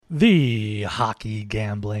The Hockey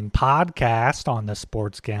Gambling Podcast on the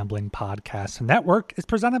Sports Gambling Podcast Network is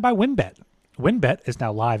presented by WynnBET. WynnBET is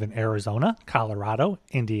now live in Arizona, Colorado,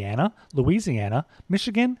 Indiana, Louisiana,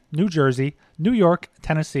 Michigan, New Jersey, New York,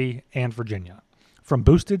 Tennessee, and Virginia. From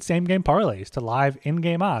boosted same-game parlays to live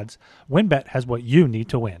in-game odds, WynnBET has what you need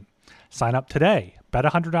to win. Sign up today. Bet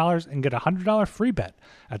 $100 and get a $100 free bet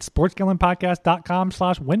at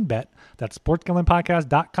sportsgamblingpodcast.com/wynnbet. That's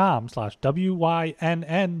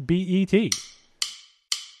sportsgamblingpodcast.com/WYNNBET.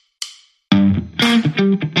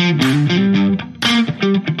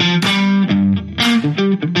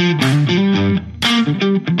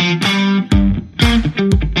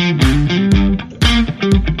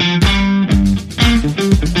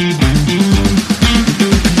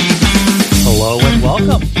 Hello and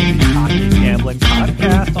welcome to the Hockey Gambling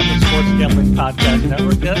Podcast on the Sports Gambling Podcast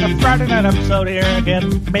Network. A Friday night episode here.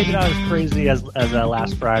 Again, maybe not as crazy as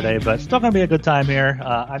last Friday, but still going to be a good time here.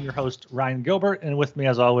 I'm your host, Ryan Gilbert, and with me,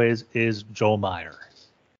 as always, is Joel Meyer.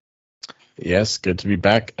 Yes, good to be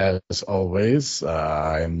back as always.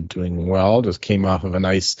 I'm doing well. Just came off of a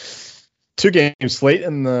nice two-game slate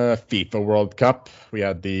in the FIFA World Cup. We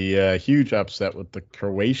had the huge upset with the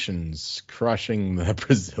Croatians crushing the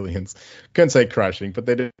Brazilians. Couldn't say crushing, but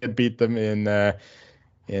they did beat them in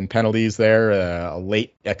penalties there. A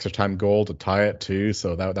late extra time goal to tie it too.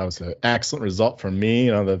 So that was an excellent result for me.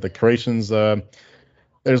 You know, the Croatians.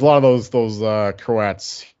 There's a lot of those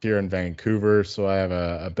Croats here in Vancouver, so I have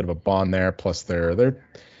a bit of a bond there. Plus,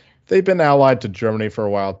 they've been allied to Germany for a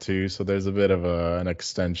while too, so there's a bit of an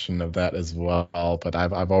extension of that as well. But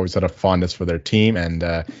I've always had a fondness for their team, and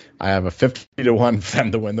I have a 50-1 for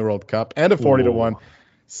them to win the World Cup and a 40-1.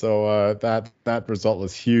 So that result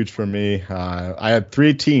was huge for me. I had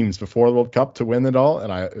three teams before the World Cup to win it all,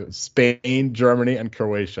 and it was Spain, Germany, and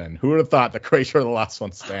Croatia. And who would have thought that Croatia were the last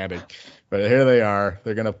one standing? But here they are.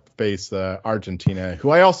 They're going to face Argentina,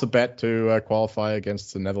 who I also bet to qualify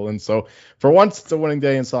against the Netherlands. So for once, it's a winning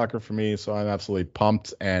day in soccer for me. So I'm absolutely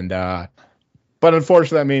pumped. And but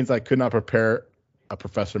unfortunately, that means I could not prepare a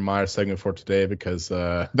Professor Meyer segment for today because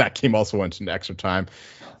that game also went into extra time.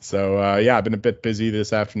 So I've been a bit busy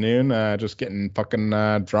this afternoon, just getting fucking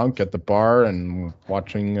drunk at the bar and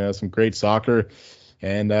watching some great soccer,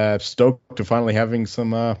 and stoked to finally having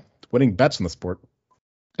some winning bets in the sport.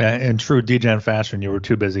 In true DGen fashion, you were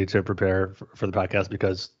too busy to prepare for the podcast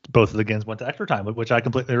because both of the games went to extra time, which I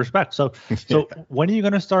completely respect. So when are you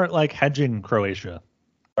going to start hedging Croatia?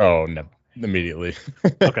 Oh, no, immediately.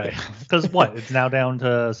 Okay, because what? It's now down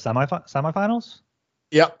to semifinals?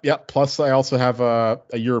 Yep. Plus, I also have a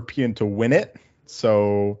European to win it.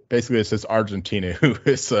 So basically, it's just Argentina who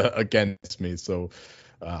is against me. So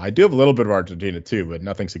I do have a little bit of Argentina too, but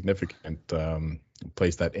nothing significant.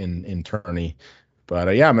 Place that in tourney. But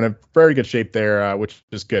I'm in a very good shape there, which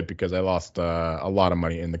is good because I lost a lot of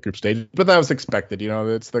money in the group stage. But that was expected. You know,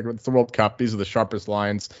 it's the World Cup. These are the sharpest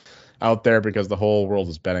lines out there because the whole world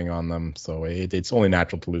is betting on them. So it's only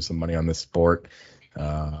natural to lose some money on this sport.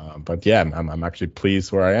 But I'm actually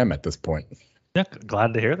pleased where I am at this point. Yeah,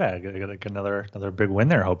 glad to hear that. Get another big win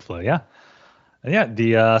there, hopefully. Yeah. And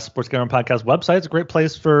the Sports Gambling Podcast website is a great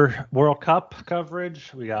place for World Cup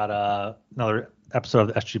coverage. We got another episode of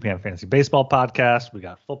the SGPN Fantasy Baseball Podcast. We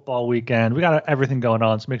got football weekend. We got everything going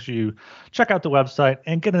on. So make sure you check out the website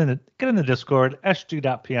and get in the Discord,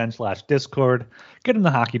 sg.pn/Discord. Get in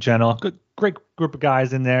the hockey channel. Great group of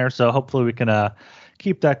guys in there. So hopefully we can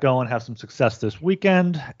keep that going, have some success this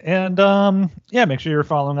weekend. And make sure you're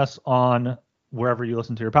following us on wherever you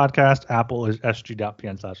listen to your podcast. Apple is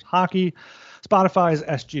sg.pn/hockey. Spotify is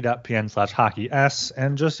sg.pn/hockeys.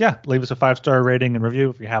 And just, leave us a 5-star rating and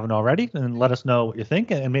review if you haven't already. And let us know what you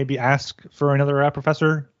think. And maybe ask for another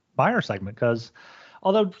Professor Meyer segment. Because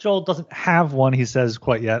although Joel doesn't have one, he says,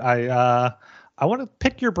 quite yet, I want to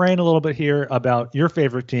pick your brain a little bit here about your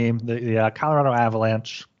favorite team, the Colorado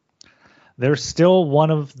Avalanche. They're still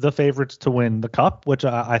one of the favorites to win the Cup, which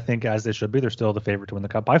I think, as they should be, they're still the favorite to win the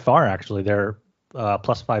Cup by far. Actually, they're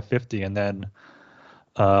plus 550, and then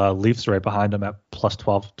Leafs right behind them at plus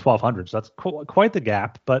 1200. So that's quite the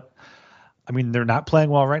gap. But I mean, they're not playing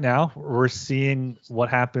well right now. We're seeing what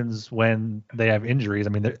happens when they have injuries. I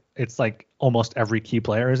mean, it's like almost every key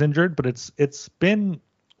player is injured, but it's been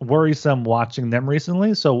worrisome watching them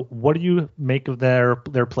recently. So what do you make of their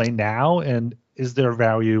play now, and is there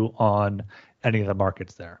value on any of the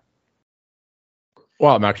markets there?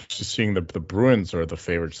 Well, I'm actually seeing the Bruins are the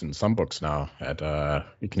favorites in some books now. At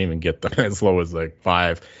you can even get them as low as like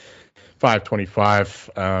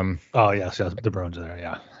 5.25. Oh yes, the Bruins are there.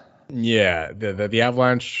 Yeah. Yeah, the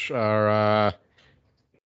Avalanche are.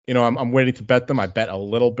 I'm waiting to bet them. I bet a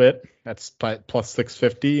little bit That's plus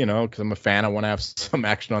 650, because I'm a fan. I want to have some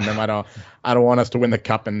action on them. I don't want us to win the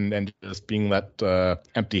cup and just being left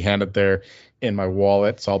empty-handed there in my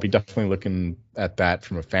wallet. So I'll be definitely looking at that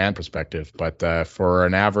from a fan perspective. But for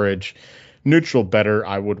an average neutral bettor,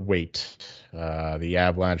 I would wait. The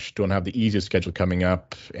Avalanche don't have the easiest schedule coming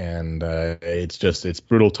up, and it's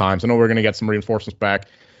brutal times. I know we're going to get some reinforcements back,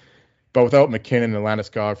 but without McKinnon and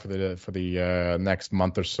Landeskog for the next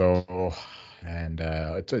month or so, and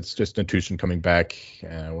it's just intuition coming back.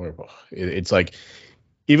 It's like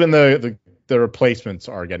even the replacements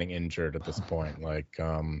are getting injured at this point. Like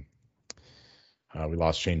we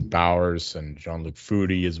lost Shane Bowers and Jean-Luc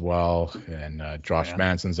Foudy as well, and Josh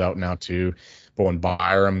Manson's out now too. Bowen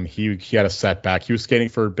Byram, he had a setback. He was skating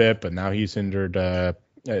for a bit, but now he's injured.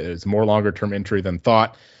 It's a more longer term injury than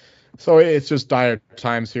thought. So it's just dire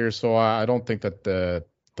times here. So I don't think that the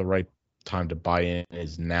right time to buy in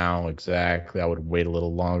is now exactly. I would wait a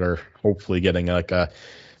little longer, hopefully getting like a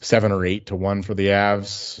 7 or 8 to 1 for the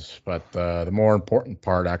Avs. But the more important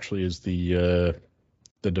part actually is the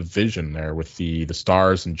division there with the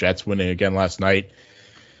Stars and Jets winning again last night.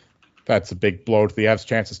 That's a big blow to the Avs'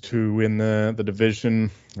 chances to win the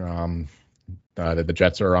division. The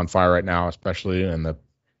Jets are on fire right now, especially, and the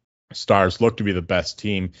Stars look to be the best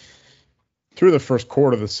team through the first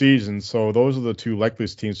quarter of the season. So those are the two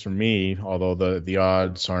likeliest teams for me, although the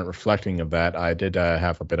odds aren't reflecting of that. I did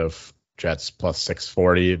have a bit of Jets plus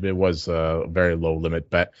 640. It was a very low limit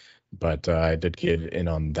bet, but I did get in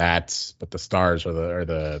on that. But the Stars are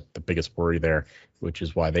the biggest worry there, which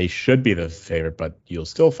is why they should be the favorite, but you'll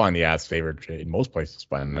still find the Avs favorite in most places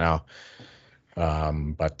by now.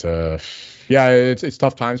 It's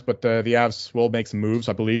tough times, but the Avs will make some moves,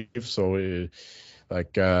 I believe. So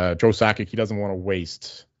Joe Sakic, he doesn't want to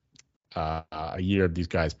waste a year of these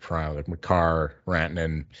guys' prime, like Makar,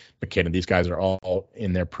 Rantanen, McKinnon. These guys are all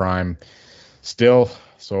in their prime still.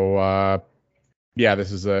 So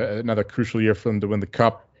this is another crucial year for them to win the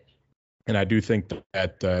cup. And I do think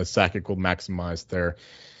that Sakic will maximize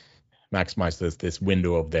this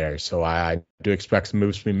window of theirs. So I do expect some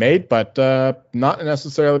moves to be made, but not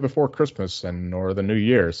necessarily before Christmas or the New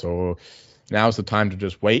Year. So now's the time to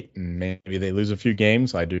just wait, and maybe they lose a few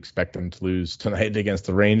games. I do expect them to lose tonight against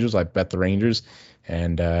the Rangers. I bet the Rangers,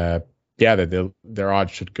 and their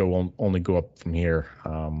odds should only go up from here.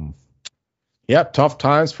 Tough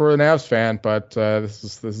times for an Avs fan, but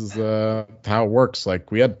this is how it works.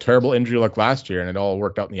 Like, we had terrible injury luck last year, and it all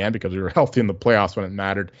worked out in the end because we were healthy in the playoffs when it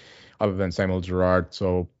mattered, other than Samuel Girard.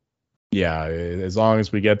 So, as long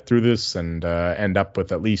as we get through this and end up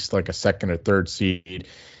with at least like a second or third seed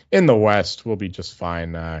in the West, we'll be just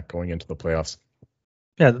fine going into the playoffs.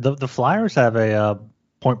 Yeah, the Flyers have a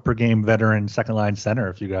point per game veteran second line center.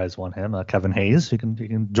 If you guys want him, Kevin Hayes, he can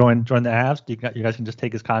join the Avs. You guys can just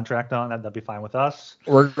take his contract on. That'd be fine with us.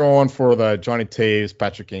 We're going for the Johnny Taves,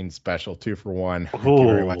 Patrick Kane special, 2 for 1. Thank you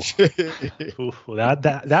very much.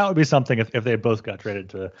 that would be something if they both got traded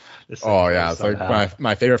to. It's like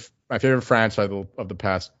my favorite franchise of the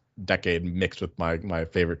past decade mixed with my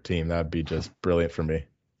favorite team. That'd be just brilliant for me.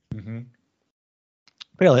 Mm-hmm.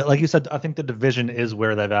 But yeah, like you said, I think the division is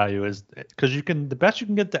where that value is, because the best you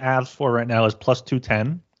can get the Avs for right now is plus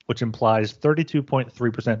 210, which implies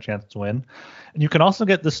 32.3% chance to win. And you can also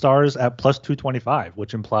get the Stars at plus 225,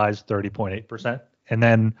 which implies 30.8%. And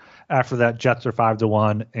then after that, Jets are 5 to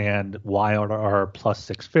 1 and Wild are plus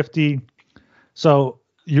 650. So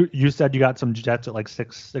you said you got some Jets at like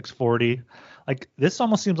 640. Like, this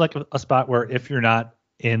almost seems like a spot where if you're not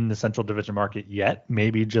in the Central Division market yet,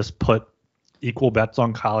 maybe just put equal bets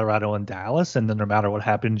on Colorado and Dallas, and then no matter what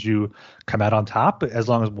happens, you come out on top as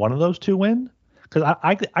long as one of those two win. Because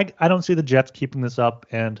I don't see the Jets keeping this up,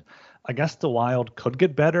 and I guess the Wild could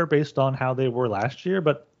get better based on how they were last year,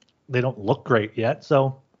 but they don't look great yet.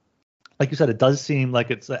 So, like you said, it does seem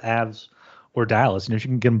like it's the Avs or Dallas, and if you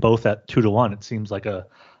can get them both at 2 to 1, it seems like a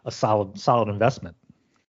solid investment.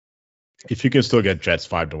 If you can still get Jets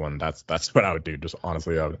 5 to 1, that's what I would do. Just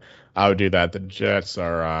honestly, I would do that. The Jets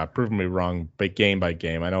are proving me wrong, game by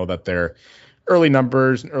game. I know that their early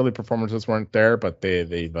numbers and early performances weren't there, but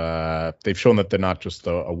they've shown that they're not just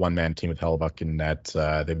a one-man team with Hellebuyck in net.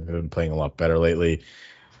 They've been playing a lot better lately,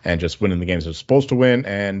 and just winning the games they're supposed to win,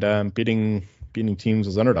 and beating teams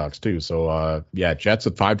as underdogs too. So Jets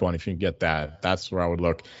at 5 to 1. If you can get that, that's where I would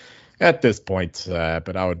look at this point.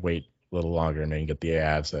 But I would wait a little longer and then get the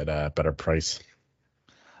Avs at a better price.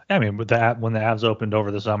 I mean, with when the Avs opened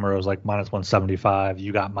over the summer, it was like minus 175.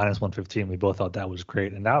 You got minus 115. We both thought that was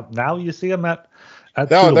great, and now you see them at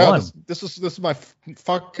 2-1. This is my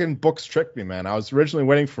fucking books tricked me, man. I was originally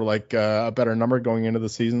waiting for like a better number going into the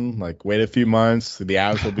season. Like, wait a few months, the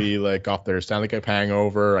Avs will be like off their Stanley Cup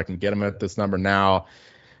hangover. I can get them at this number now.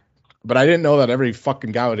 But I didn't know that every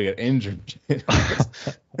fucking guy would get injured.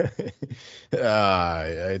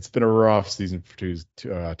 It's been a rough season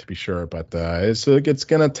to be sure, but it's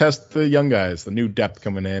gonna test the young guys, the new depth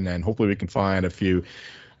coming in, and hopefully we can find a few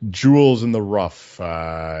jewels in the rough,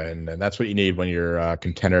 and that's what you need when you're a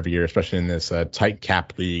contender every year, especially in this tight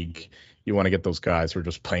cap league. You want to get those guys who are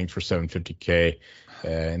just playing for $750K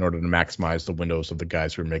in order to maximize the windows of the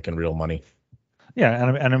guys who are making real money. Yeah,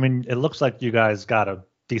 and I mean, it looks like you guys got a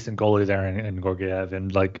decent goalie there in Georgiev,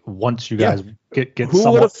 and like once you guys get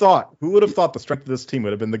who would have thought the strength of this team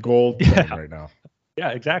would have been the gold right now.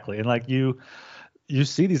 Yeah, exactly. And like you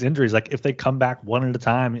see these injuries, like if they come back one at a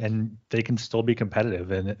time, and they can still be competitive,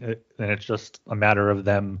 and it's just a matter of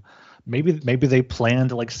them. Maybe they plan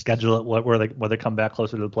to like schedule it where they come back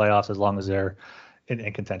closer to the playoffs, as long as they're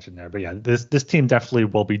in contention there. But yeah, this team definitely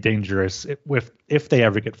will be dangerous if they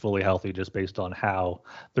ever get fully healthy, just based on how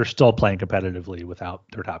they're still playing competitively without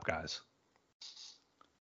their top guys.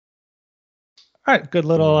 All right, good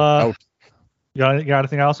little. You got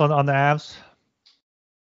anything else on the Avs?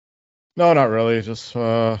 No, not really. Just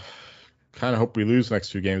kind of hope we lose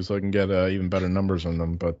next few games so I can get even better numbers on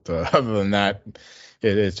them. But other than that,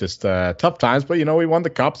 it's just tough times. But we won the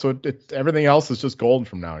cup, so everything else is just golden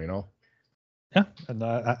from now. Yeah, and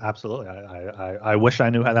absolutely. I wish I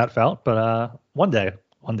knew how that felt, but one day.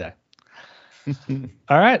 All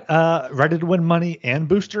right, ready to win money and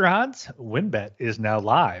booster odds? WynnBET is now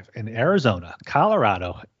live in Arizona,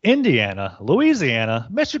 Colorado, Indiana, Louisiana,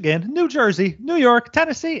 Michigan, New Jersey, New York,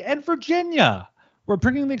 Tennessee, and Virginia. We're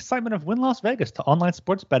bringing the excitement of Wynn Las Vegas to online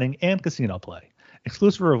sports betting and casino play.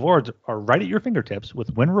 Exclusive rewards are right at your fingertips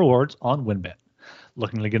with Wynn Rewards on WynnBET.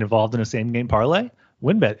 Looking to get involved in a same-game parlay?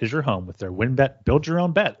 WynnBET is your home with their WynnBET Build Your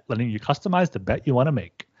Own Bet, letting you customize the bet you want to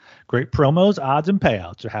make. Great promos, odds, and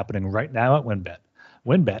payouts are happening right now at WynnBET.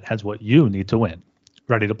 WynnBET has what you need to win.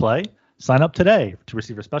 Ready to play? Sign up today to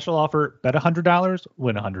receive a special offer. Bet $100,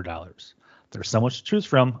 win $100. There's so much to choose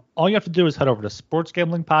from. All you have to do is head over to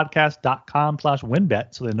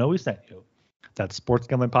sportsgamblingpodcast.com/WynnBET so they know we sent you. That's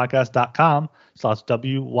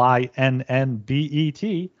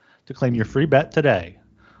sportsgamblingpodcast.com/WYNNBET to claim your free bet today.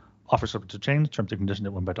 Offer subject to change. Terms and conditions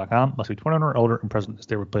at WynnBET.com. Must be 21 or older and present in the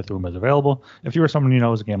state where playthrough is available. If you or someone you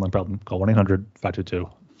know has a gambling problem, call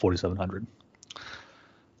 1-800-522-4700.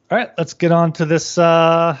 All right, let's get on to this.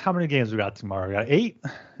 How many games we got tomorrow? We got 8.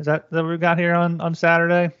 Is that what we got here on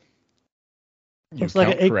Saturday? Looks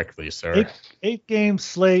like correctly, sir. 8 game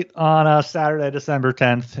slate on Saturday, December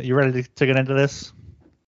 10th. You ready to get into this?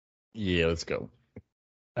 Yeah, let's go.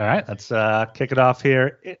 All right, let's kick it off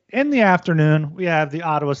here. In the afternoon, we have the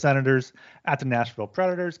Ottawa Senators at the Nashville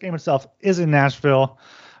Predators. Game itself is in Nashville.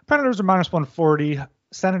 Predators are minus 140.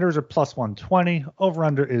 Senators are plus 120.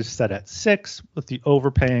 Over-under is set at 6, with the over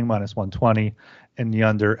paying minus 120 and the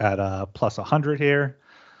under at plus 100 here.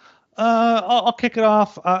 I'll kick it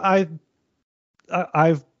off. I've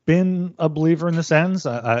been a believer in the Sens.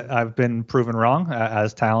 I've been proven wrong,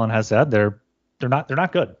 as Talon has said. They're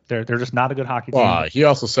not good. They're just not a good hockey team. Well, he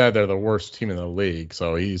also said they're the worst team in the league,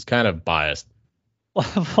 so he's kind of biased.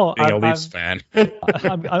 Well, being a Leafs fan.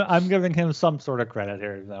 I'm giving him some sort of credit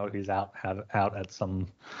here, even though he's out at some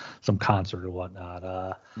concert or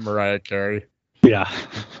whatnot. Mariah Carey. Yeah.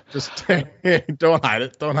 Just don't hide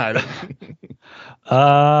it. Don't hide it.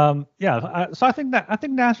 Yeah. So I think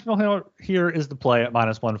Nashville here is the play at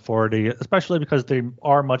minus 140, especially because they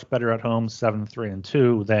are much better at home,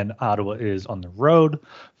 7-3-2, than Ottawa is on the road,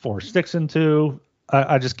 4-6-2.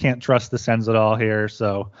 I just can't trust the Sens at all here.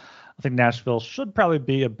 So I think Nashville should probably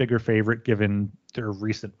be a bigger favorite given their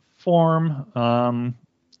recent form.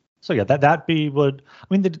 So yeah, that be would. I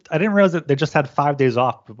mean, I didn't realize that they just had 5 days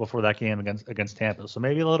off before that game against Tampa. So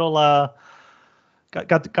maybe a little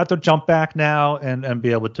got their jump back now and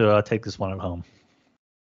be able to take this one at home.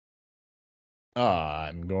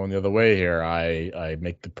 I'm going the other way here. I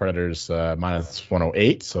make the Predators minus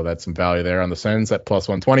 108, so that's some value there on the Sens at plus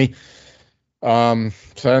 120.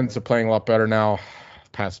 Sens are playing a lot better now.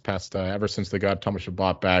 Past ever since they got Thomas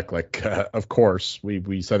Chabot back, of course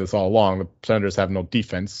we said this all along. The Senators have no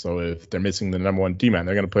defense, so if they're missing the number one D-man,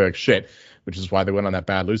 they're going to play like shit, which is why they went on that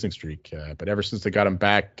bad losing streak. But ever since they got him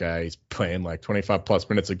back, he's playing like 25 plus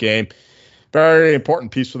minutes a game. Very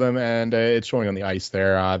important piece for them, and it's showing on the ice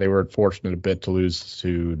there. They were fortunate a bit to lose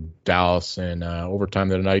to Dallas in overtime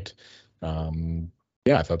the other night.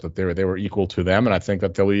 Yeah, I thought that they were equal to them, and I think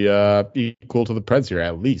that they'll be equal to the Preds here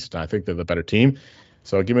at least. I think they're the better team.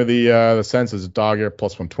 So give me the sense as a dog here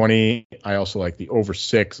plus 120. I also like the over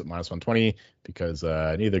 6 at minus 120 because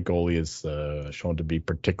neither goalie is shown to be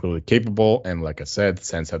particularly capable, and like I said, the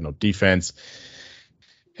Sens have no defense.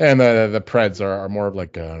 And the Preds are more of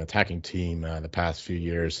like an attacking team the past few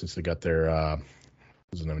years since they got their what's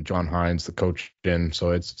his name, John Hines, the coach, in. So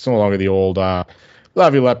it's no longer the old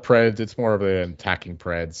Laviolette Preds. It's more of an attacking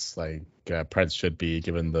Preds. Like Preds should be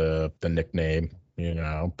given the nickname.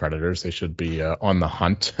 Predators. They should be on the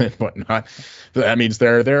hunt and whatnot. But that means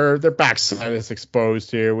their backside is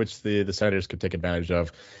exposed here, which the Senators could take advantage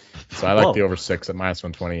of. So I like the over 6 at minus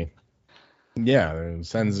 120. Yeah, the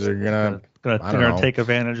Sens are gonna take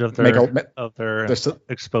advantage of their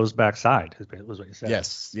exposed backside. Was what you said.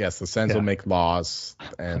 Yes, the Sens will make laws,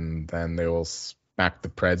 and then they will smack the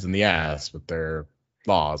Preds in the ass with their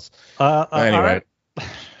laws. Anyway,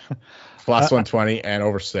 plus 120 and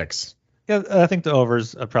over 6. Yeah, I think the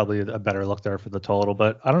overs are probably a better look there for the total,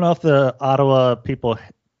 but I don't know if the Ottawa people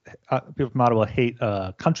from Ottawa hate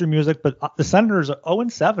country music, but the Senators are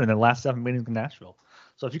 0-7 in their last 7 meetings in Nashville.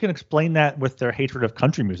 So if you can explain that with their hatred of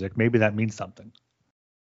country music, maybe that means something.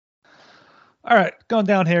 All right, going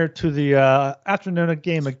down here to the afternoon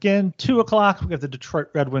game again. 2:00, we have the Detroit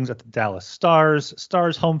Red Wings at the Dallas Stars.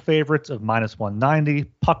 Stars home favorites of minus 190.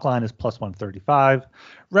 Puck line is plus 135.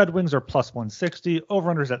 Red Wings are plus 160.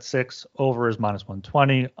 Over-unders at 6. Over is minus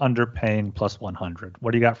 120. Under paying plus 100.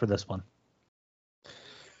 What do you got for this one?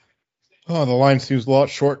 Oh, the line seems a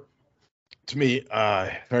lot short to me.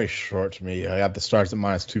 Very short to me. I got the Stars at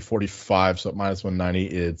minus 245, so at minus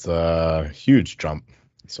 190, it's a huge jump.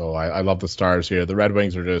 So I love the Stars here. The Red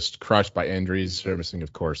Wings are just crushed by injuries. They're missing,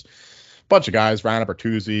 of course, a bunch of guys. Rana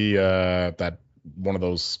Bertuzzi, that one of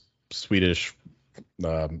those Swedish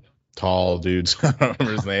tall dudes. I don't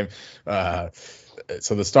remember his name.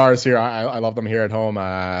 So the Stars here, I love them here at home.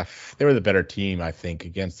 They were the better team, I think,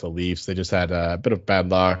 against the Leafs. They just had a bit of bad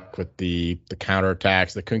luck with the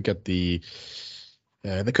counterattacks. They couldn't get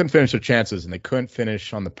they couldn't finish their chances, and they couldn't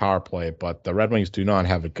finish on the power play. But the Red Wings do not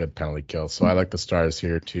have a good penalty kill, so I like the Stars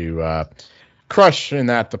here to crush in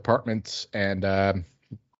that department. And the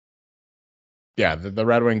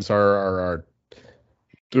Red Wings are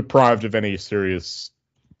deprived of any serious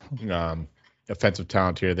offensive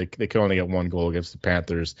talent here. They could only get 1 goal against the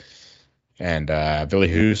Panthers, and Ville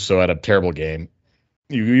Husso had a terrible game.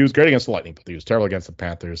 He was great against the Lightning, but he was terrible against the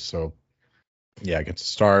Panthers. So yeah, against the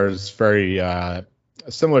Stars, very a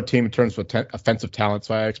similar team in terms of offensive talent,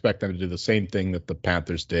 so I expect them to do the same thing that the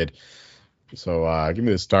Panthers did. So give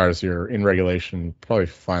me the Stars here in regulation. Probably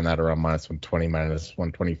find that around minus 120, minus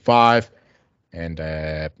 125. And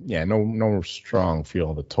no strong feel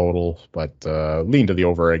on the total, but lean to the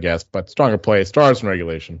over, I guess. But stronger play, Stars in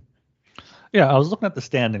regulation. Yeah, I was looking at the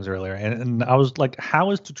standings earlier, and I was like, how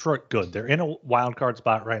is Detroit good? They're in a wild card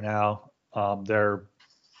spot right now. Their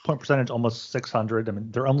point percentage almost 600. I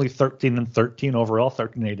mean, they're only 13-13 overall,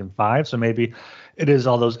 13-8-5. So maybe it is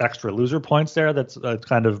all those extra loser points there that's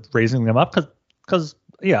kind of raising them up. Because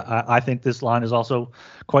I think this line is also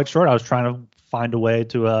quite short. I was trying to find a way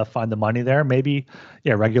to find the money there. Maybe,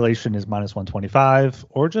 regulation is minus 125,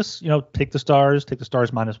 or just, take the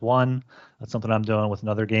Stars minus 1. That's something I'm doing with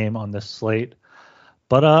another game on this slate.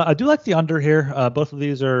 But I do like the under here. Both of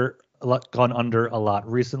these are gone under a lot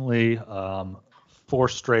recently. 4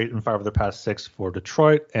 straight in 5 of their past 6 for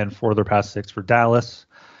Detroit, and 4 of their past 6 for Dallas.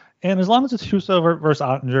 And as long as it's Husso versus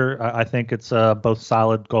Ottinger, I think it's both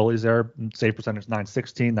solid goalies there. Save percentage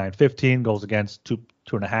 916, 915, goals against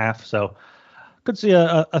 2.5. So could see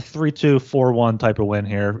a 3-2, 4-1 type of win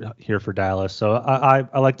here for Dallas. So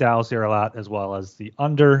I like Dallas here a lot, as well as the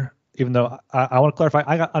under. Even though I want to clarify,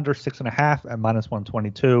 I got under 6.5 at minus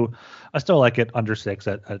 122. I still like it under 6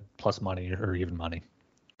 at plus money or even money.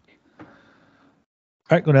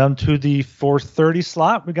 All right, go down to the 4:30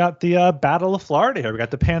 slot. We got the Battle of Florida here. We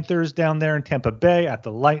got the Panthers down there in Tampa Bay at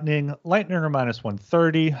the Lightning. Lightning are minus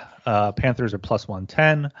 130. Panthers are plus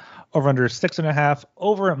 110. Over under 6.5.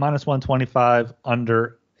 Over at minus 125.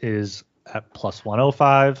 Under is at plus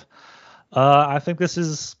 105. I think this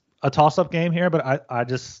is a toss-up game here, but I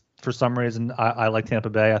just, for some reason, I like Tampa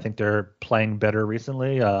Bay. I think they're playing better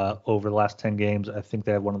recently. Over the last 10 games, I think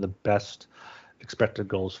they have one of the best expected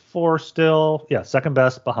goals for still. Yeah, second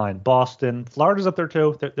best behind Boston. Florida's up there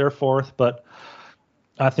too. They're 4th, but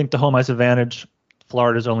I think the home ice advantage.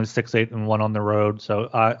 Florida's only 6-8-1 on the road. So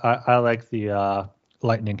I like the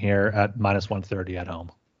Lightning here at minus 130 at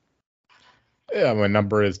home. Yeah, my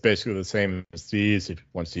number is basically the same as these.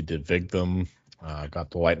 Once you did vig them, got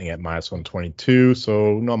the Lightning at minus 122,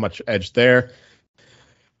 so not much edge there.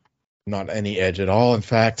 Not any edge at all. In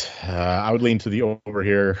fact, I would lean to the over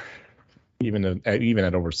here, even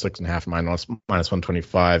at over 6.5 minus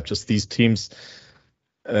 125. Just these teams,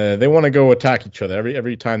 they want to go attack each other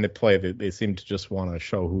every time they play. They seem to just want to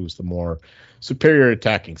show who's the more superior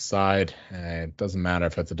attacking side. It doesn't matter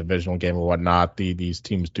if it's a divisional game or whatnot. These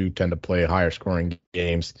teams do tend to play higher scoring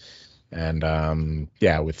games. And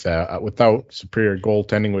without superior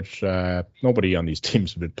goaltending, which nobody on these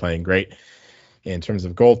teams have been playing great in terms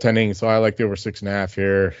of goaltending. So I like the over 6.5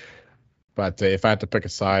 here. But if I had to pick a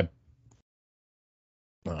side,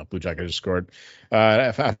 Blue Jacket just scored.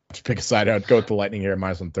 If I had to pick a side, I would go with the Lightning here at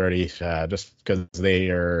minus 130, just because they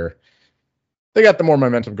got the more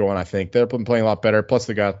momentum going. I think they're playing a lot better. Plus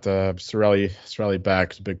they got Cirelli back.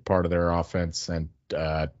 It's a big part of their offense, and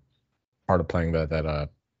part of playing that the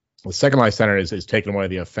second line center is taking away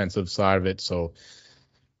the offensive side of it. So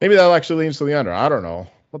maybe that actually leans to the under. I don't know.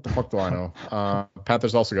 What the fuck do I know?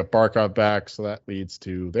 Panthers also got Barkov back, so that leads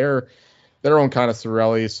to their own kind of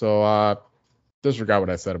Cirelli. So disregard what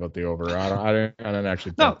I said about the over. I didn't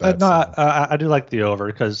actually think that. I do like the over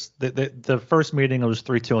because the first meeting it was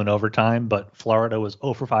 3-2 in overtime, but Florida was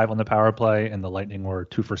 0 for 5 on the power play, and the Lightning were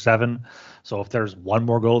 2 for 7. So if there's one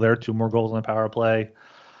more goal there, 2 more goals on the power play,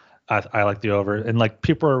 I like the over. And like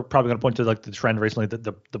people are probably going to point to like the trend recently that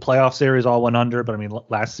the playoff series all went under, but I mean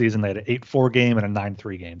last season they had an 8-4 game and a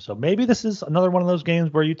 9-3 game. So maybe this is another one of those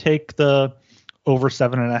games where you take the over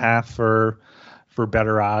 7.5 for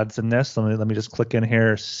better odds in this. Let me just click in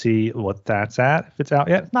here, see what that's at. If it's out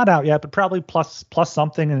yet, it's not out yet, but probably plus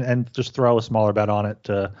something, and just throw a smaller bet on it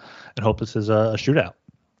and hope this is a shootout.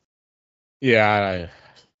 Yeah,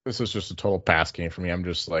 this is just a total pass game for me. I'm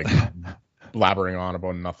just like blabbering on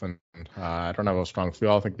about nothing. I don't have a strong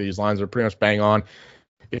feel. I think these lines are pretty much bang on.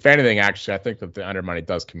 If anything, actually, I think that the under money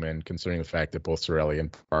does come in, considering the fact that both Cirelli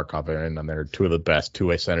and Barkov are in, and they're two of the best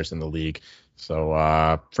two-way centers in the league.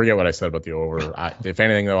 So forget what I said about the over. If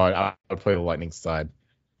anything, though, I would play the Lightning side.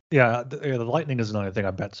 Yeah, the Lightning is another thing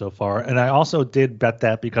I bet so far, and I also did bet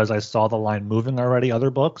that because I saw the line moving already, other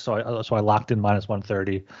books. So I locked in minus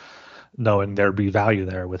 130, knowing there'd be value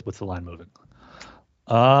there with the line moving.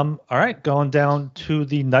 All right, going down to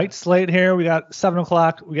the night slate here. We got 7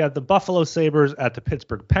 o'clock. We got the Buffalo Sabres at the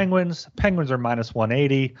Pittsburgh Penguins. Penguins are minus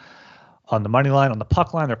 180 on the money line. On the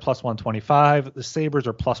puck line, they're plus 125. The Sabres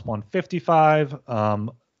are plus 155.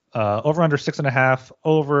 Over under 6.5.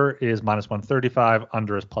 Over is minus 135.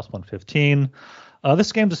 Under is plus 115.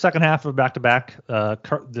 This game's the second half of a back-to-back.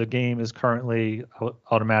 The game is currently, I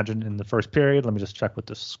would imagine, in the first period. Let me just check what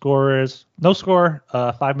the score is. No score.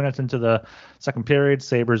 5 minutes into the second period.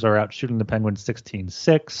 Sabres are out shooting the Penguins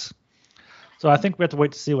 16-6. So I think we have to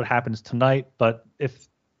wait to see what happens tonight. But if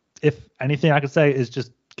anything I could say is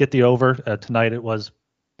just get the over. Tonight it was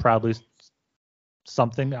probably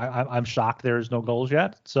something. I'm shocked there's no goals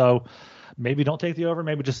yet. So maybe don't take the over.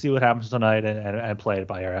 Maybe just see what happens tonight and play it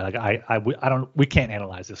by ear. Like we can't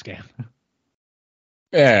analyze this game.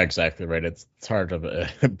 Yeah, exactly right. It's hard to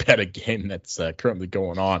bet a game that's currently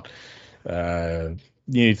going on. You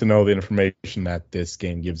need to know the information that this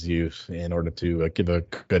game gives you in order to give a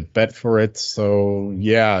good bet for it. So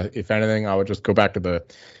yeah, if anything, I would just go back to the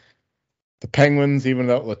Penguins. Even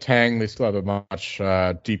without Letang, they still have a much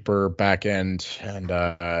deeper back end, and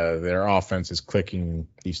their offense is clicking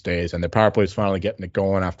these days, and their power play is finally getting it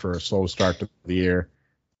going after a slow start to the year.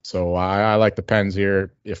 So I like the Pens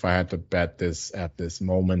here if I had to bet this at this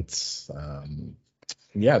moment.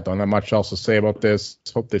 Yeah, don't have much else to say about this.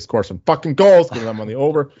 Hope they score some fucking goals, give them on the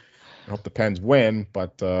over. I hope the Pens win,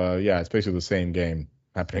 but yeah, it's basically the same game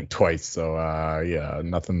happening twice. So yeah,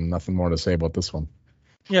 nothing more to say about this one.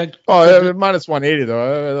 Yeah. Oh, minus 180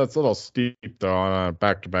 though. That's a little steep though on a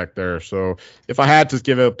back-to-back there. So if I had to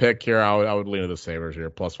give it a pick here, I would lean to the Sabres here,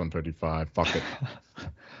 plus 135. Fuck it.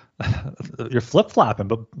 You're flip-flopping,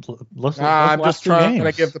 but I'm just trying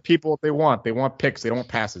to give the people what they want. They want picks. They don't want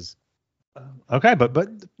passes. Okay,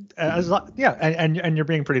 but yeah, and you're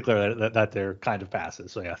being pretty clear that they're kind of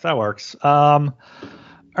passes. So yeah, that works.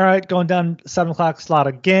 All right, going down 7 o'clock slot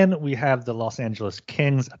again, we have the Los Angeles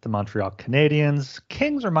Kings at the Montreal Canadiens.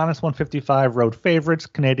 Kings are minus 155 road favorites.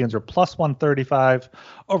 Canadiens are plus 135.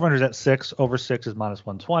 Over-unders at 6. Over 6 is minus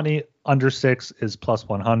 120. Under 6 is plus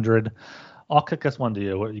 100. I'll kick this one to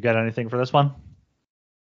you. You got anything for this one?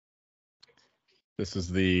 This is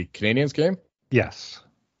the Canadiens game? Yes.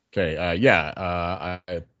 Okay,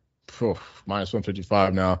 minus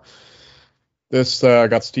 155 now. This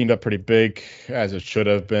got steamed up pretty big, as it should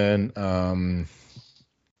have been. I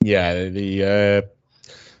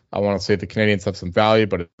want to say the Canadiens have some value,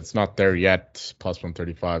 but it's not there yet. Plus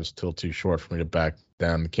 135 is still too short for me to back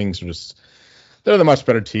down. The Kings are just they're the much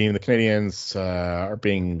better team. The Canadians are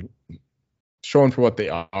being shown for what they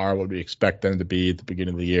are, what we expect them to be at the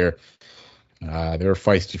beginning of the year. They were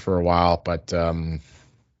feisty for a while, but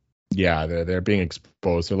yeah, they're being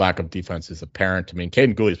exposed. Their lack of defense is apparent. I mean,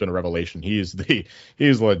 Caden Gooley's been a revelation. He's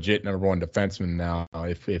legit number one defenseman now.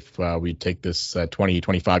 If we take this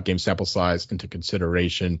 25 game sample size into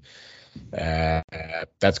consideration,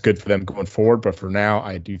 that's good for them going forward. But for now,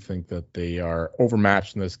 I do think that they are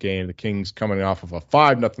overmatched in this game. The Kings coming off of a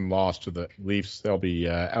 5-0 loss to the Leafs. They'll be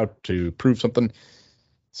out to prove something.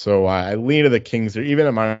 So I lean to the Kings. They're even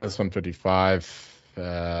at minus 155.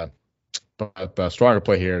 But the stronger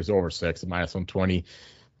play here is over 6 at minus 120.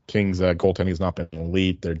 Kings goaltending has not been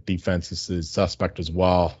elite. Their defense is suspect as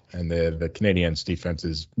well, and the Canadiens' defense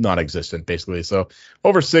is non-existent basically. So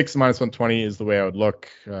over 6 minus 120 is the way I would look.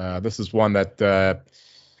 This is one that the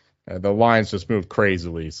lines just move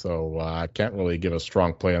crazily, so I can't really give a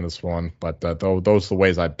strong play on this one. But those are the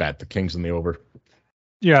ways I bet the Kings in the over.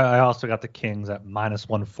 Yeah, I also got the Kings at minus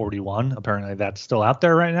 141. Apparently, that's still out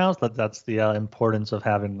there right now. So that's the importance of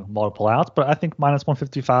having multiple outs. But I think minus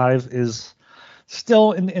 155 is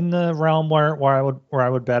still in the realm where I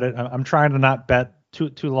would bet it. I'm trying to not bet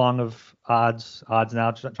too long of odds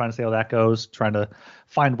now. Trying to see how that goes. Trying to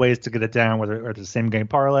find ways to get it down, whether it's the same game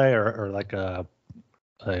parlay or like a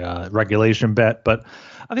regulation bet. But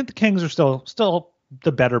I think the Kings are still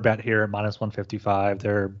the better bet here at minus 155.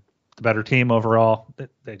 They're the better team overall.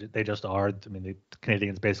 They just are. I mean, the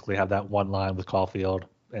Canadians basically have that one line with Caulfield,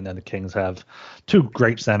 and then the Kings have two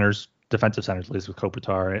great centers, defensive centers, at least with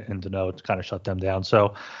Kopitar and Danault to kind of shut them down.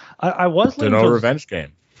 So I was Danault revenge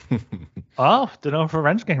game. Danault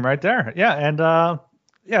revenge game right there. Yeah, and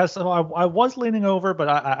so I was leaning over, but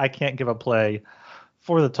I can't give a play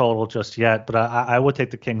for the total just yet. But I would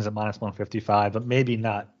take the Kings at minus 155, but maybe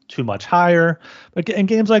not too much higher. But in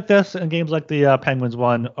games like this and games like the Penguins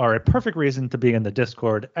one are a perfect reason to be in the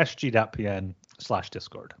Discord,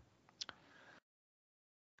 sg.pn/Discord.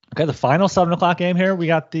 Okay, the final 7 o'clock game here. We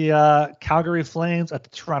got the Calgary Flames at the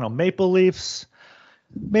Toronto Maple Leafs.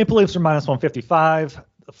 Maple Leafs are minus 155.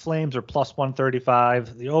 The Flames are plus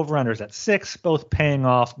 135. The over-under is at 6, both paying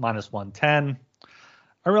off minus 110.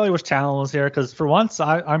 I really wish Talon was here because for once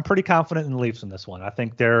I'm pretty confident in the Leafs in this one. I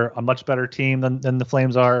think they're a much better team than the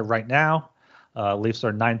Flames are right now. Leafs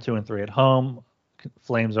are 9-2-3 at home.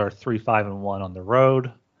 Flames are 3-5-1 on the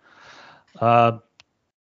road.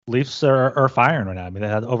 Leafs are firing right now. I mean, they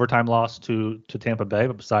had an overtime loss to Tampa Bay,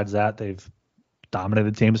 but besides that, they've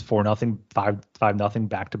dominated teams 4-0, 5-0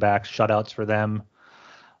 back-to-back shutouts for them.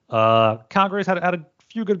 Calgary's had a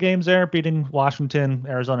few good games there, beating Washington,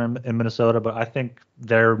 Arizona, and Minnesota, but I think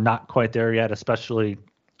they're not quite there yet, especially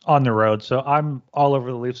on the road. So I'm all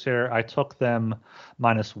over the Leafs here. I took them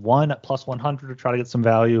 -1 at plus 100 to try to get some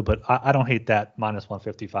value, but I don't hate that minus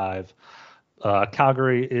 155.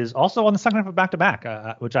 Calgary is also on the second half of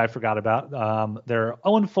back-to-back, which I forgot about. They're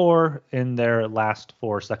 0-4 in their last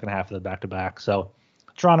 4 second half of the back-to-back. So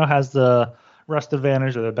Toronto has the rest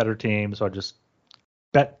advantage. They're the better team, so I just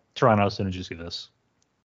bet Toronto as soon as you see this.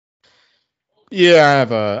 Yeah, I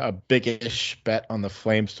have a big-ish bet on the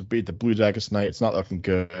Flames to beat the Blue Jackets tonight. It's not looking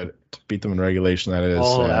good to beat them in regulation, that is.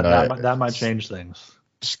 Oh, that might change things.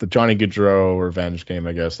 It's the Johnny Gaudreau revenge game,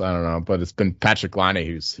 I guess. I don't know. But it's been Patrick Laine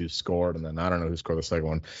who's scored, and then I don't know who scored the second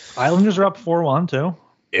one. Islanders are up 4-1, too.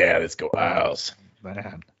 Yeah, let's go Isles.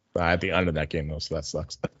 Man. I had the under that game, though, so that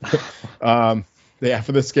sucks. Yeah,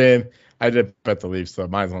 for this game, I did bet the Leafs, so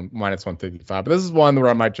minus 155. But this is one where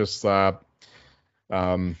I might just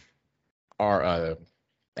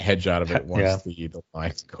hedge out of it once the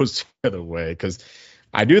line goes the other way, because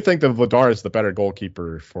I do think that Vladar is the better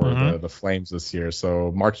goalkeeper for the Flames this year.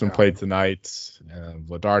 So Markstrom played tonight,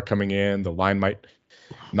 Vladar coming in, the line might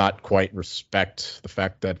not quite respect the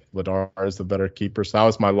fact that Vladar is the better keeper. So that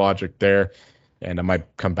was my logic there, and I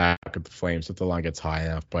might come back with the Flames if the line gets high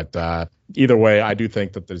enough. But either way, I do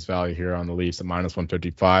think that there's value here on the Leafs at minus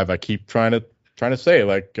 155. I keep trying to say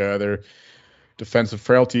their defensive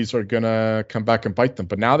frailties are gonna come back and bite them,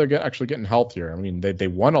 but now they're actually getting healthier. I mean, they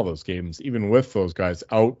won all those games even with those guys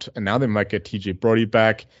out, and now they might get TJ Brody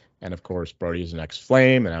back, and of course Brody's an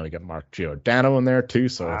ex-Flame, and now we got Mark Giordano in there too.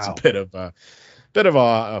 So It's a bit of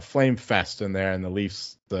a flame fest in there in the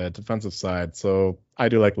Leafs, the defensive side. So I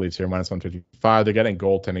do like the Leafs here minus 155. They're getting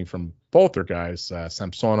goaltending from both their guys,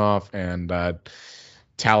 Samsonov and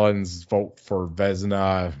Talon's vote for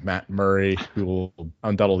Vezina, Matt Murray, who will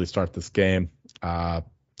undoubtedly start this game.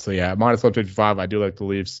 So yeah, minus 155. I do like the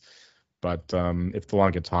Leafs, but if the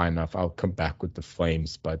line gets high enough, I'll come back with the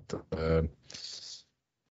Flames. But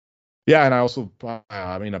Yeah, and I also,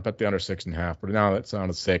 I bet the under 6.5, but now it's down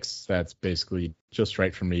to 6. That's basically just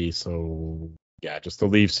right for me. So yeah, just the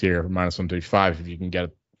Leafs here, -135 if you can get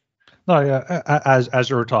it. No, yeah. As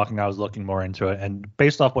you were talking, I was looking more into it, and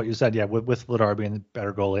based off what you said, yeah, with Vladar being the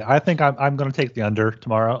better goalie, I think I'm going to take the under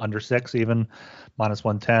tomorrow, under 6, even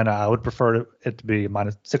 -110. I would prefer it to be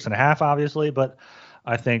 -6.5, obviously, but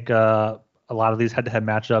I think a lot of these head-to-head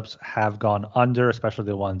matchups have gone under, especially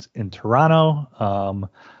the ones in Toronto.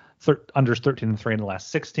 Unders 13-3 in the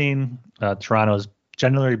last 16. Toronto's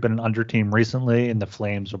generally been an under team recently, and the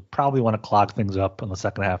Flames will probably want to clog things up in the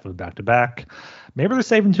second half of the back-to-back. Maybe they're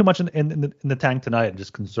saving too much in the tank tonight and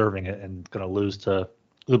just conserving it, and going to lose to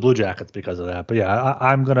the Blue Jackets because of that. But yeah,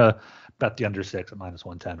 I'm going to bet the under 6 at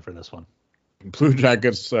 -110 for this one. Blue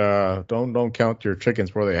Jackets, don't count your chickens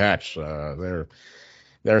before they hatch.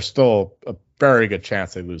 There's still a very good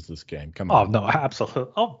chance they lose this game. Come on. Oh no,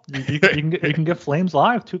 absolutely. Oh, you can get Flames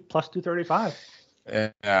live plus 235.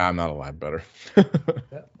 Yeah, I'm not a live better.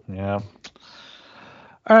 Yeah.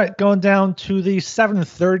 All right, going down to the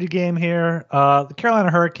 7:30 game here. The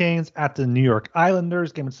Carolina Hurricanes at the New York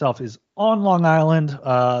Islanders. Game itself is on Long Island.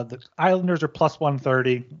 The Islanders are plus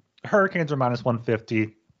 130. Hurricanes are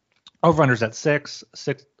 -150. Over-unders at 6.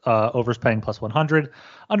 Overs paying plus 100.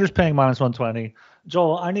 Unders paying -120.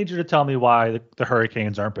 Joel, I need you to tell me why the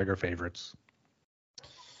Hurricanes aren't bigger favorites.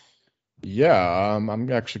 Yeah,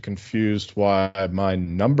 I'm actually confused why my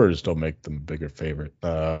numbers don't make them a bigger favorite.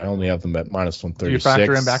 I only have them at -136. Do you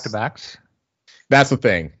factor in back-to-backs? That's the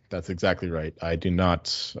thing. That's exactly right. I do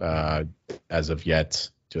not, as of yet.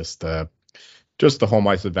 Just the home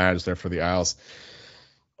ice advantage there for the Isles.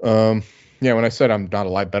 Yeah, when I said I'm not a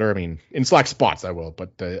lot better, I mean, in select spots I will,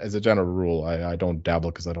 but as a general rule, I don't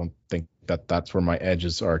dabble because I don't think that's where my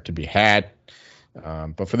edges are to be had.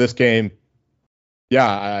 But for this game,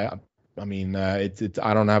 yeah, I mean, it's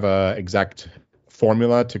I don't have a exact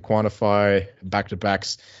formula to quantify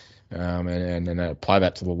back-to-backs and apply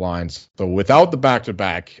that to the lines. So without the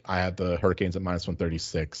back-to-back, I had the Hurricanes at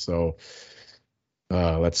 -136. So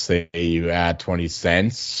let's say you add 20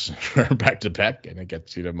 cents for back-to-back, and it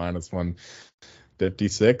gets you to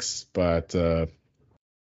 -156. But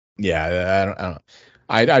yeah,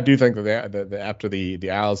 I do think that after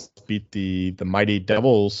the Isles beat the mighty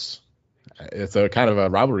Devils. It's a kind of a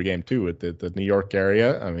rivalry game too with the New York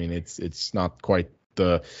area. I mean, it's not quite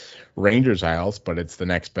the Rangers Isles, but it's the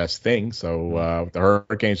next best thing. So the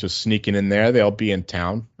Hurricanes just sneaking in there. They'll be in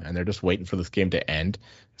town, and they're just waiting for this game to end.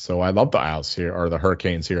 So I love the Isles here, or the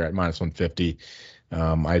Hurricanes here at -150.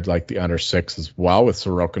 I'd like the under 6 as well, with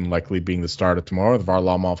Sorokin likely being the starter tomorrow, with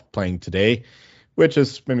Varlamov playing today, which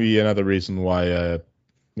is maybe another reason why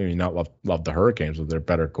maybe not love the Hurricanes with their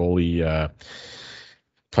better goalie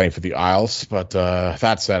playing for the Isles. But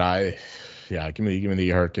that said, give me the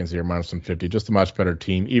Hurricanes here -150. Just a much better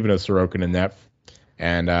team, even as Sorokin in net.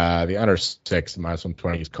 And the under 6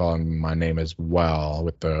 -120 is calling my name as well,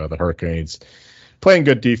 with the Hurricanes playing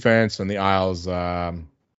good defense and the Isles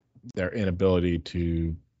their inability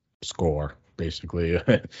to score basically.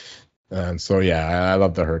 And so yeah, I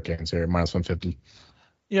love the Hurricanes here -150.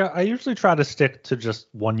 Yeah, I usually try to stick to just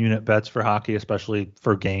one unit bets for hockey, especially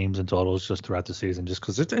for games and totals just throughout the season, just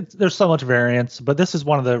because there's so much variance. But this is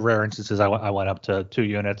one of the rare instances I went up to 2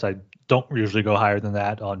 units. I don't usually go higher than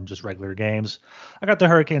that on just regular games. I got the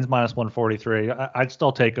Hurricanes -143. I'd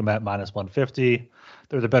still take them at -150.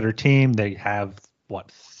 They're the better team. They have,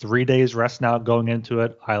 3 days rest now going into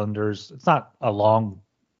it. Islanders, it's not a long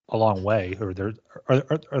way. Or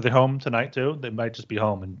are they home tonight too? They might just be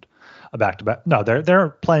home and a back-to-back. No, they're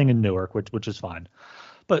playing in Newark, which is fine.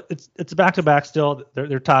 But it's a back-to-back still.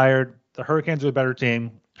 They're tired. The Hurricanes are a better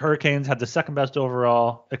team. Hurricanes had the second best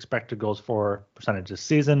overall expected goals for percentage this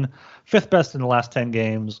season, 5th best in the last 10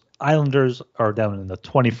 games. Islanders are down in the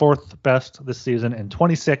 24th best this season and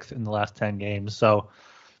 26th in the last 10 games. So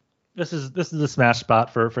this is a smash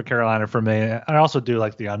spot for Carolina for me. I also do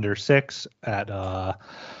like the under 6 at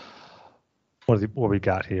what we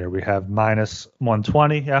got here. We have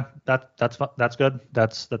 -120. Yeah, that's good.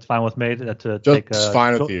 That's fine with me.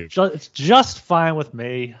 Fine with you. It's just fine with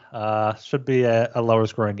me. Should be a lower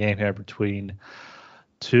scoring game here between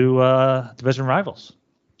 2 division rivals.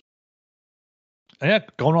 And yeah,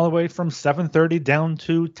 going all the way from 7:30 down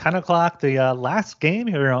to 10 o'clock. The last game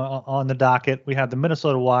here on the docket, we have the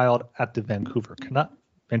Minnesota Wild at the Vancouver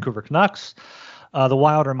Canucks. The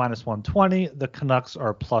Wild are -120. The Canucks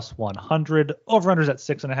are +100. Over-unders at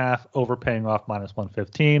 6.5. Over paying off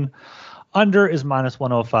 -115. Under is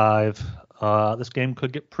 -105. This game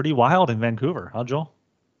could get pretty wild in Vancouver. Huh, Joel?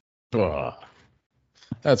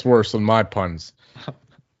 That's worse than my puns.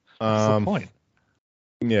 That's the point.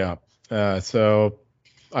 Yeah. So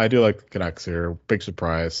I do like the Canucks here. Big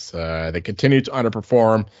surprise. They continue to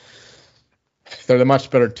underperform. They're the much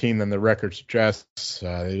better team than the record suggests.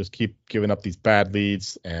 They just keep giving up these bad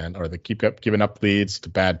leads, or they keep giving up leads to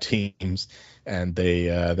bad teams, and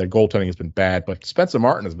their goaltending has been bad. But Spencer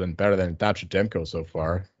Martin has been better than Thatcher Demko so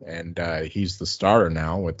far, and he's the starter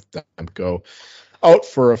now with Demko out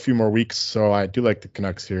for a few more weeks. So I do like the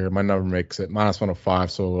Canucks here. My number makes it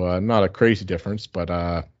 -105, so not a crazy difference, but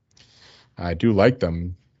I do like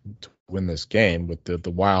them to win this game with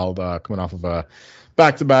the Wild coming off of a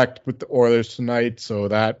back-to-back with the Oilers tonight. So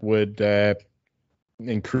that would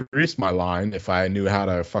increase my line if I knew how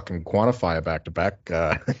to fucking quantify a back-to-back.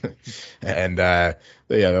 And I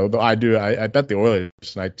bet the Oilers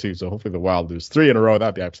tonight too. So hopefully the Wild lose 3 in a row.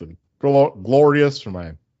 That'd be absolutely glorious for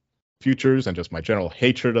my futures and just my general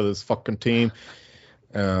hatred of this fucking team.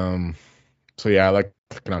 So yeah, I like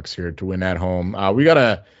the Canucks here to win at home. We got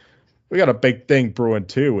a big thing brewing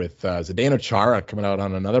too with Zdeno Chara coming out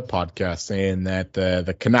on another podcast saying that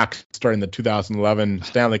the Canucks during the 2011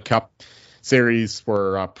 Stanley Cup series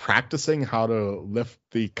were practicing how to lift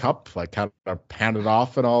the cup, like how to hand it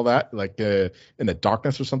off and all that, like in the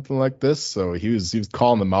darkness or something like this. So he was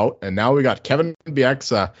calling them out, and now we got Kevin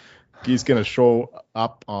Bieksa. He's going to show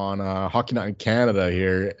up on Hockey Night in Canada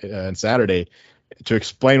here on Saturday to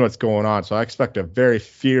explain what's going on. So I expect a very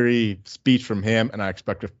fiery speech from him, and I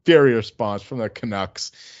expect a fiery response from the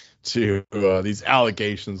Canucks to these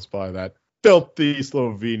allegations by that filthy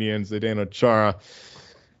Slovenian Zdeno Chara,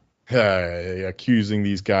 accusing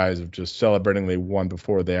these guys of just celebrating they won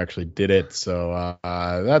before they actually did it. So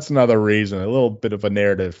that's another reason, a little bit of a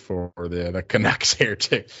narrative for the Canucks here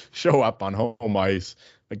to show up on home ice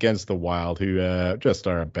against the Wild, who just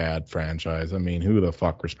are a bad franchise. I mean, who the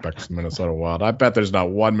fuck respects the Minnesota Wild? I bet there's not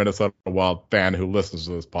one Minnesota Wild fan who listens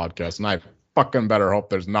to this podcast, and I fucking better hope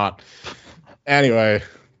there's not. Anyway,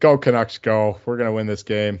 go Canucks, go. We're going to win this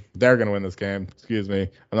game. They're going to win this game. Excuse me.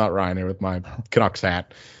 I'm not Ryan here with my Canucks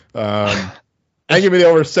hat. I give me the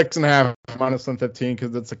over 6.5 -115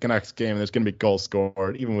 because it's a Canucks game and there's going to be goals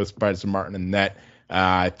scored, even with Spencer Martin in net.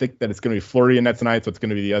 I think that it's going to be Fleury in net tonight, so it's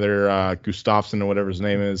going to be the other Gustafsson or whatever his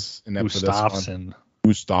name is in net for this one.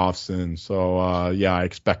 Gustafsson. So, yeah, I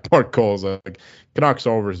expect more goals. Canucks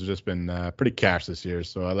overs have just been pretty cash this year,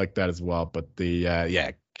 so I like that as well. But give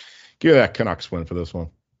me that Canucks win for this one.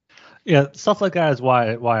 Yeah, stuff like that is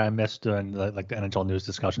why I miss doing the NHL news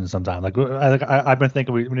discussions sometimes. I've been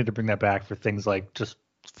thinking we need to bring that back for things like just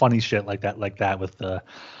funny shit like that with the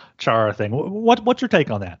Chara thing. What's your take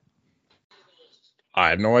on that?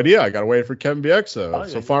 I have no idea. I got to wait for Kevin Bieksa.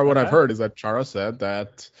 So far, what I've heard is that Chara said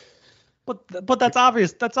that. But that's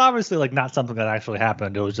obvious. That's obviously not something that actually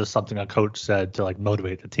happened. It was just something a coach said to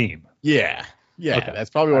motivate the team. Yeah, okay. That's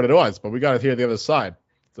probably what it was. But we got to hear the other side.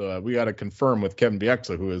 So we got to confirm with Kevin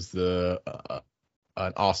Bieksa, who is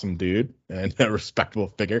an awesome dude and a respectable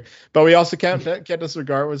figure. But we also can't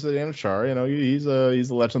disregard with Zdeno Chara. You know, he's a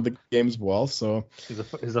legend of the game as well. So he's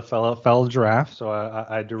a fellow giraffe. So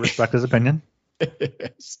I do respect his opinion.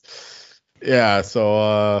 Yeah.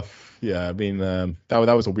 So I mean that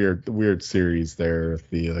was a weird series there,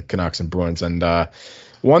 the Canucks and Bruins, and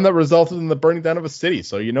one that resulted in the burning down of a city.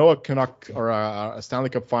 So a Canuck or a Stanley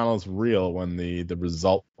Cup final is real when the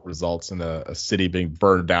result results in a city being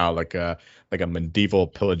burned down like a medieval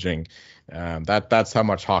pillaging. That's how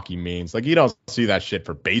much hockey means. You don't see that shit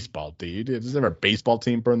for baseball, dude. Does ever a baseball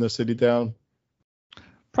team burn the city down?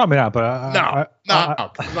 Probably not, but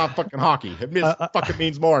it's not fucking hockey. It fucking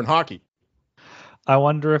means more in hockey. I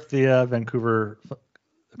wonder if the Vancouver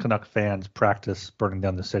Canuck fans practiced burning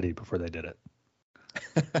down the city before they did it.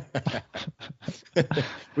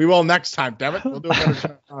 We will next time, damn it. We'll do a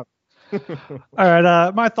better job. All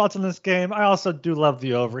right, my thoughts on this game. I also do love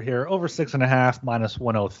the over here. Over 6.5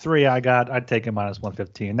 -103. I'd take it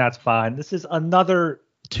 -115. That's fine. This is another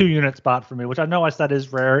 2-unit spot for me, which I know I said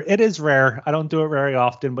is rare. It is rare. I don't do it very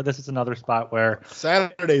often, but this is another spot where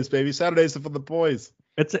Saturdays, baby. Saturdays are for the boys.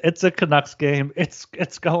 It's a Canucks game.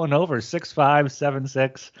 It's going over 6-5,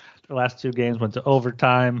 7-6. The last 2 games went to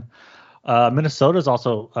overtime. Minnesota is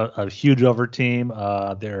also a huge over team.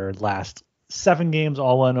 Their last 7 games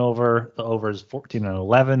all went over. The over is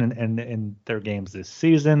 14-11 in their games this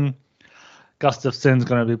season. Gustafsson's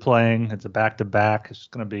going to be playing. It's a back-to-back. It's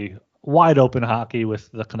going to be wide open hockey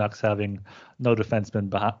with the Canucks having no defenseman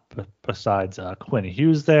besides Quinn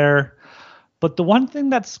Hughes there. But the one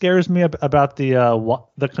thing that scares me about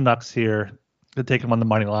the Canucks here to take them on the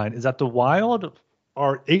money line is that the Wild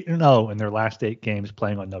are 8-0 in their last 8 games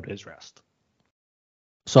playing on no days rest.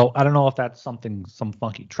 So I don't know if that's some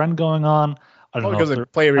funky trend going on. I don't know because if they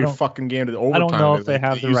play I every don't, fucking game to the I don't know overtime. if they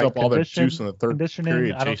have the use right up all their juice in the third conditioning.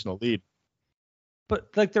 period, chasing the lead. But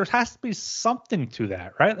like, there has to be something to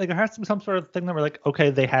that, right? Like, there has to be some sort of thing that we're like, okay,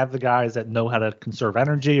 they have the guys that know how to conserve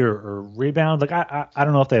energy or rebound. Like, I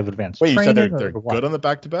don't know if they have advanced Wait, you said training they're or what. good on the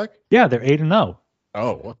back-to-back? Yeah, they're 8-0.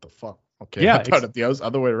 Oh, what the fuck? Okay, Yeah, I thought it the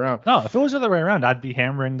other way around. no, if it was the other way around, I'd be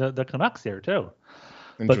hammering the Canucks here too.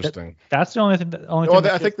 Interesting. But that's the only thing.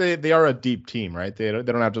 I think they are a deep team, right? They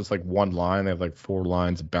don't have just like one line. They have like 4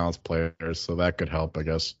 lines of balanced players, so that could help, I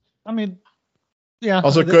guess. I mean, yeah.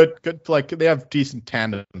 Also, good. Like, they have decent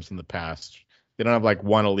tandems in the past. They don't have like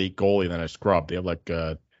one elite goalie and then a scrub. They have like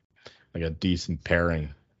a decent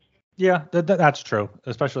pairing. Yeah, that's true.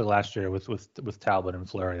 Especially last year with Talbot and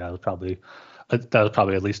Fleury, that was probably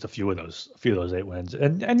at least a few of those 8 wins.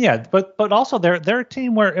 And yeah, but also they're a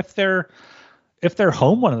team where if they're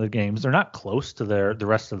home one of the games, they're not close to the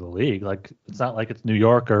rest of the league. Like, it's not like it's New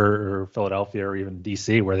York or Philadelphia or even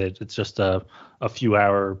DC where it's just a few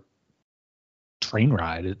hour train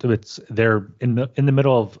ride. They're in the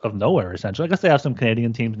middle of nowhere essentially. I guess they have some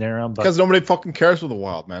Canadian teams near them, but because nobody fucking cares for the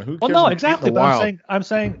Wild, man. Who cares? Well, no, exactly. But I'm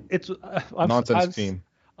saying it's nonsense team.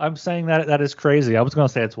 I'm saying that is crazy. I was going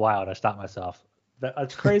to say it's wild. I stopped myself.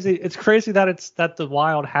 It's crazy. It's crazy that the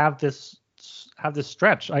Wild have this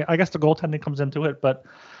stretch. I guess the goaltending comes into it, but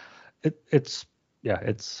it's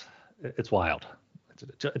wild.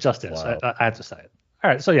 It just is. I have to say it. All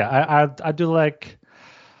right. So yeah, I do like.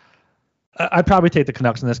 I'd probably take the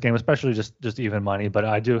Canucks in this game, especially just even money. But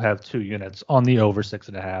I do have 2 units on the over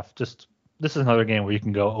 6.5. Just this is another game where you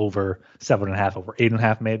can go over 7.5, over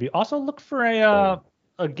 8.5 maybe. Also look for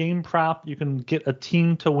a game prop. You can get a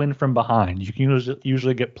team to win from behind. You can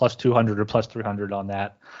usually get plus 200 or plus 300 on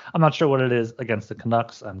that. I'm not sure what it is against the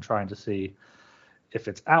Canucks. I'm trying to see if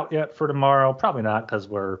it's out yet for tomorrow. Probably not, because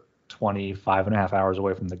we're 25.5 hours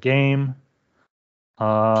away from the game.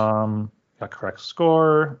 Got correct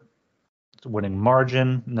score. Winning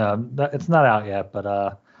margin. No, it's not out yet, but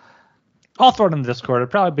I'll throw it in the Discord. It'd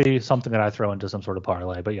probably be something that I throw into some sort of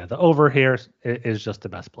parlay. But yeah, the over here is just the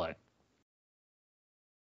best play.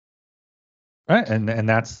 All right, and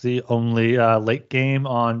that's the only late game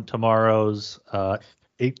on tomorrow's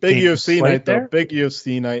 8 big UFC night there. though. Big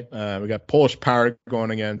UFC night. We got Polish Power going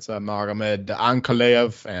against Magomed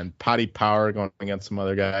Ankalaev and Paddy Power going against some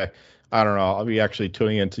other guy. I don't know. I'll be actually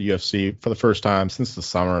tuning into UFC for the first time since the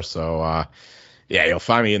summer. So, yeah, you'll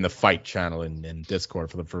find me in the fight channel in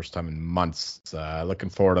Discord for the first time in months. Looking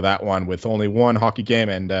forward to that one with only one hockey game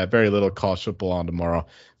and very little college football on tomorrow.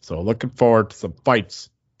 So looking forward to some fights.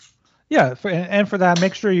 Yeah, and for that,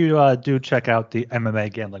 make sure you do check out the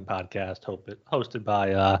MMA Gambling Podcast hosted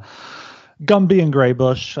by Gumby and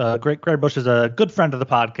Graybush. Graybush is a good friend of the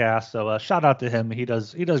podcast, so shout out to him. He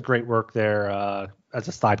does great work there as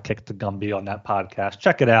a sidekick to Gumby on that podcast.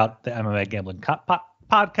 Check it out, the MMA Gambling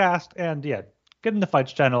Podcast, and yeah, get in the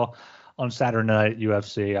Fights channel on Saturday night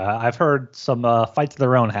UFC. I've heard some fights of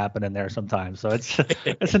their own happen in there sometimes, so it's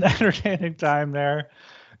an entertaining time there.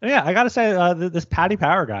 And yeah, I gotta say this Paddy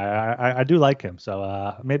Power guy, I do like him.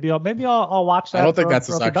 So maybe I'll watch that. I don't think that's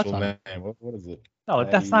his actual name. What is it? No,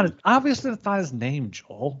 that's not. Obviously, that's not his name,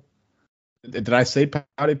 Joel. Did I say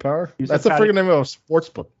Paddy Power? That's the Paddy, freaking name of a sports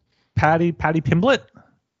book. Paddy Pimblett.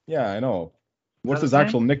 Yeah, I know. What's his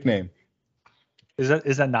actual nickname? Is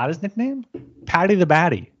that not his nickname? Paddy the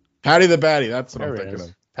Batty. Paddy the Batty. That's what There I'm thinking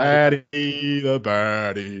of. Paddy the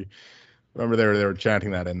Batty. Remember they were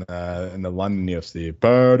chanting that in the London UFC.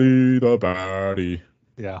 Batty the Batty.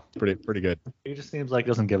 Yeah, pretty good. He just seems like he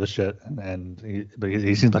doesn't give a shit, but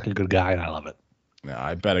he seems like a good guy, and I love it. Yeah,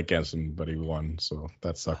 I bet against him, but he won, so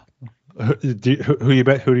that sucked. Who do you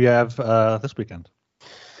bet? Who do you have this weekend?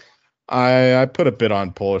 I put a bit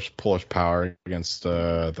on Polish Power against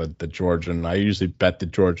the Georgian. I usually bet the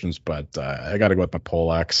Georgians, but I got to go with my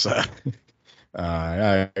Polacks.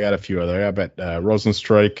 I got a few other. I bet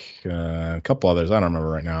Rosenstrike, a couple others. I don't remember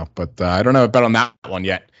right now, but I don't have a bet on that one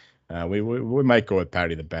yet. We might go with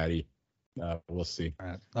Paddy the Batty. We'll see. All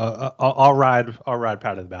right. I'll ride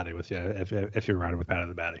Paddy the Batty with you if you're riding with Paddy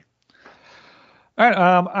the Batty. All right.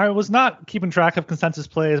 I was not keeping track of consensus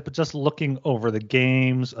plays, but just looking over the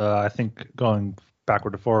games. I think going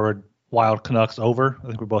backward to forward, Wild Canucks over. I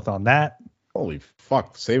think we're both on that. Holy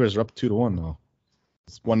fuck! Sabres are up 2-1 now.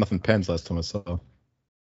 It's 1-0 Pens last time I saw.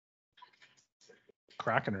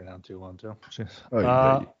 Cracking her down 2-1 too.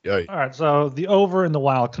 All right. So the over in the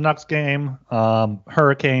Wild Canucks game.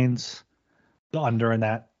 Hurricanes. The under in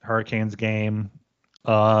that Hurricanes game.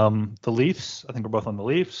 The Leafs. I think we're both on the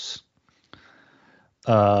Leafs.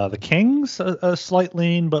 The Kings, a slight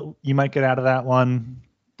lean, but you might get out of that one.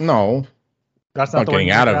 No, That's not not the one getting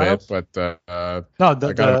you out got of it, but No, I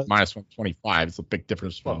got it at minus 125. It's a big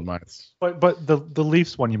difference from minus. But the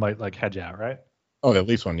Leafs one you might like hedge out, right? Oh, the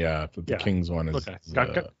Leafs one, yeah. But the Kings one is. Okay,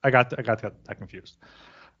 I got that confused.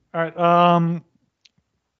 All right.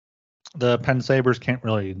 The Penn Sabres can't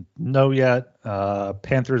really know yet.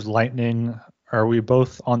 Panthers Lightning. Are we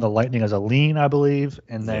both on the Lightning as a lean, I believe,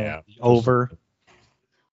 and then the over.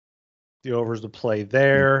 The over's the play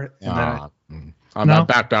there. And then I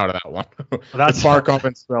backed out of that one. That's Barkov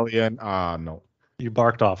and Svellian. No. You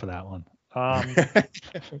barked off of that one.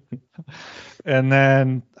 And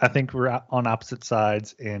then I think we're on opposite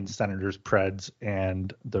sides in Senators, Preds,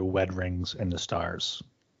 and the Wed Rings and the Stars.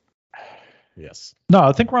 Yes. No,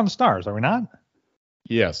 I think we're on the Stars. Are we not?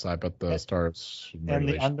 Yes, I bet the Stars. And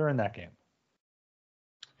the under in that game.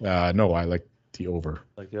 No, I like the over.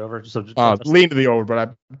 Like the over? So lean to the over,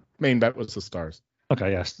 but main bet was the Stars.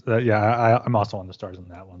 Okay, yes. I'm also on the Stars in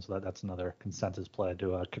that one, so that's another consensus play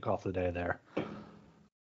to kick off the day there.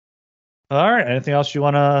 All right. Anything else you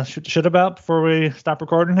want to shoot shit about before we stop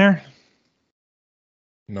recording here?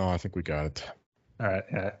 No, I think we got it. All right.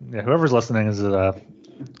 Yeah. Whoever's listening is,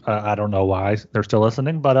 I don't know why they're still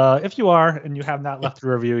listening, but if you are and you have not left a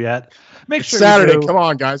review yet, make sure Saturday. You do. Come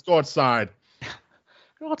on, guys, go outside.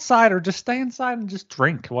 Go outside or just stay inside and just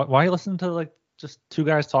drink. Why are you listening to just two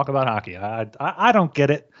guys talk about hockey? I don't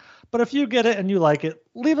get it. But if you get it and you like it,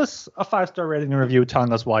 leave us a 5-star rating and review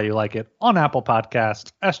telling us why you like it on Apple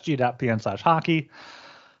Podcasts, sg.pn/hockey.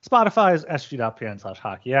 Spotify is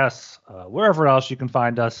sg.pn/hockey. Yes. Wherever else you can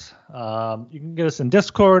find us. You can get us in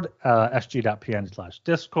Discord,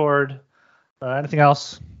 sg.pn/Discord. Anything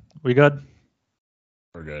else? We good?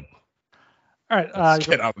 We're good. All right. Let's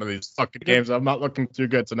get out of these fucking games. I'm not looking too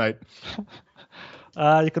good tonight.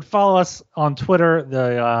 You can follow us on Twitter.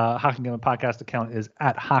 The Hockey Gambling Podcast account is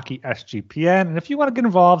at HockeySGPN. And if you want to get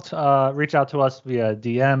involved, reach out to us via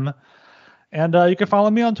DM. And you can follow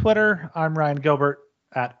me on Twitter. I'm Ryan Gilbert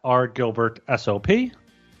at rgilbertsop.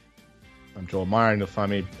 I'm Joel Meyer, and you'll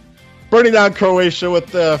find me burning down Croatia with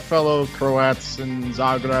the fellow Croats in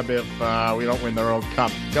Zagreb if we don't win the World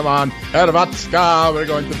Cup. Come on, Hrvatska, we're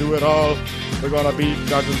going to do it all. We're going to beat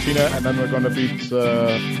Argentina, and then we're going to beat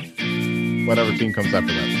whatever team comes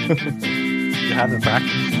after that. You haven't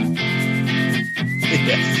practiced?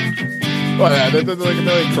 Yes. Well, yeah, they're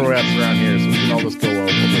like Croats around here, so we can all just go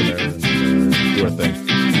over there and do our thing.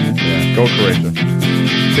 Yeah, go Croatia.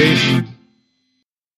 Peace.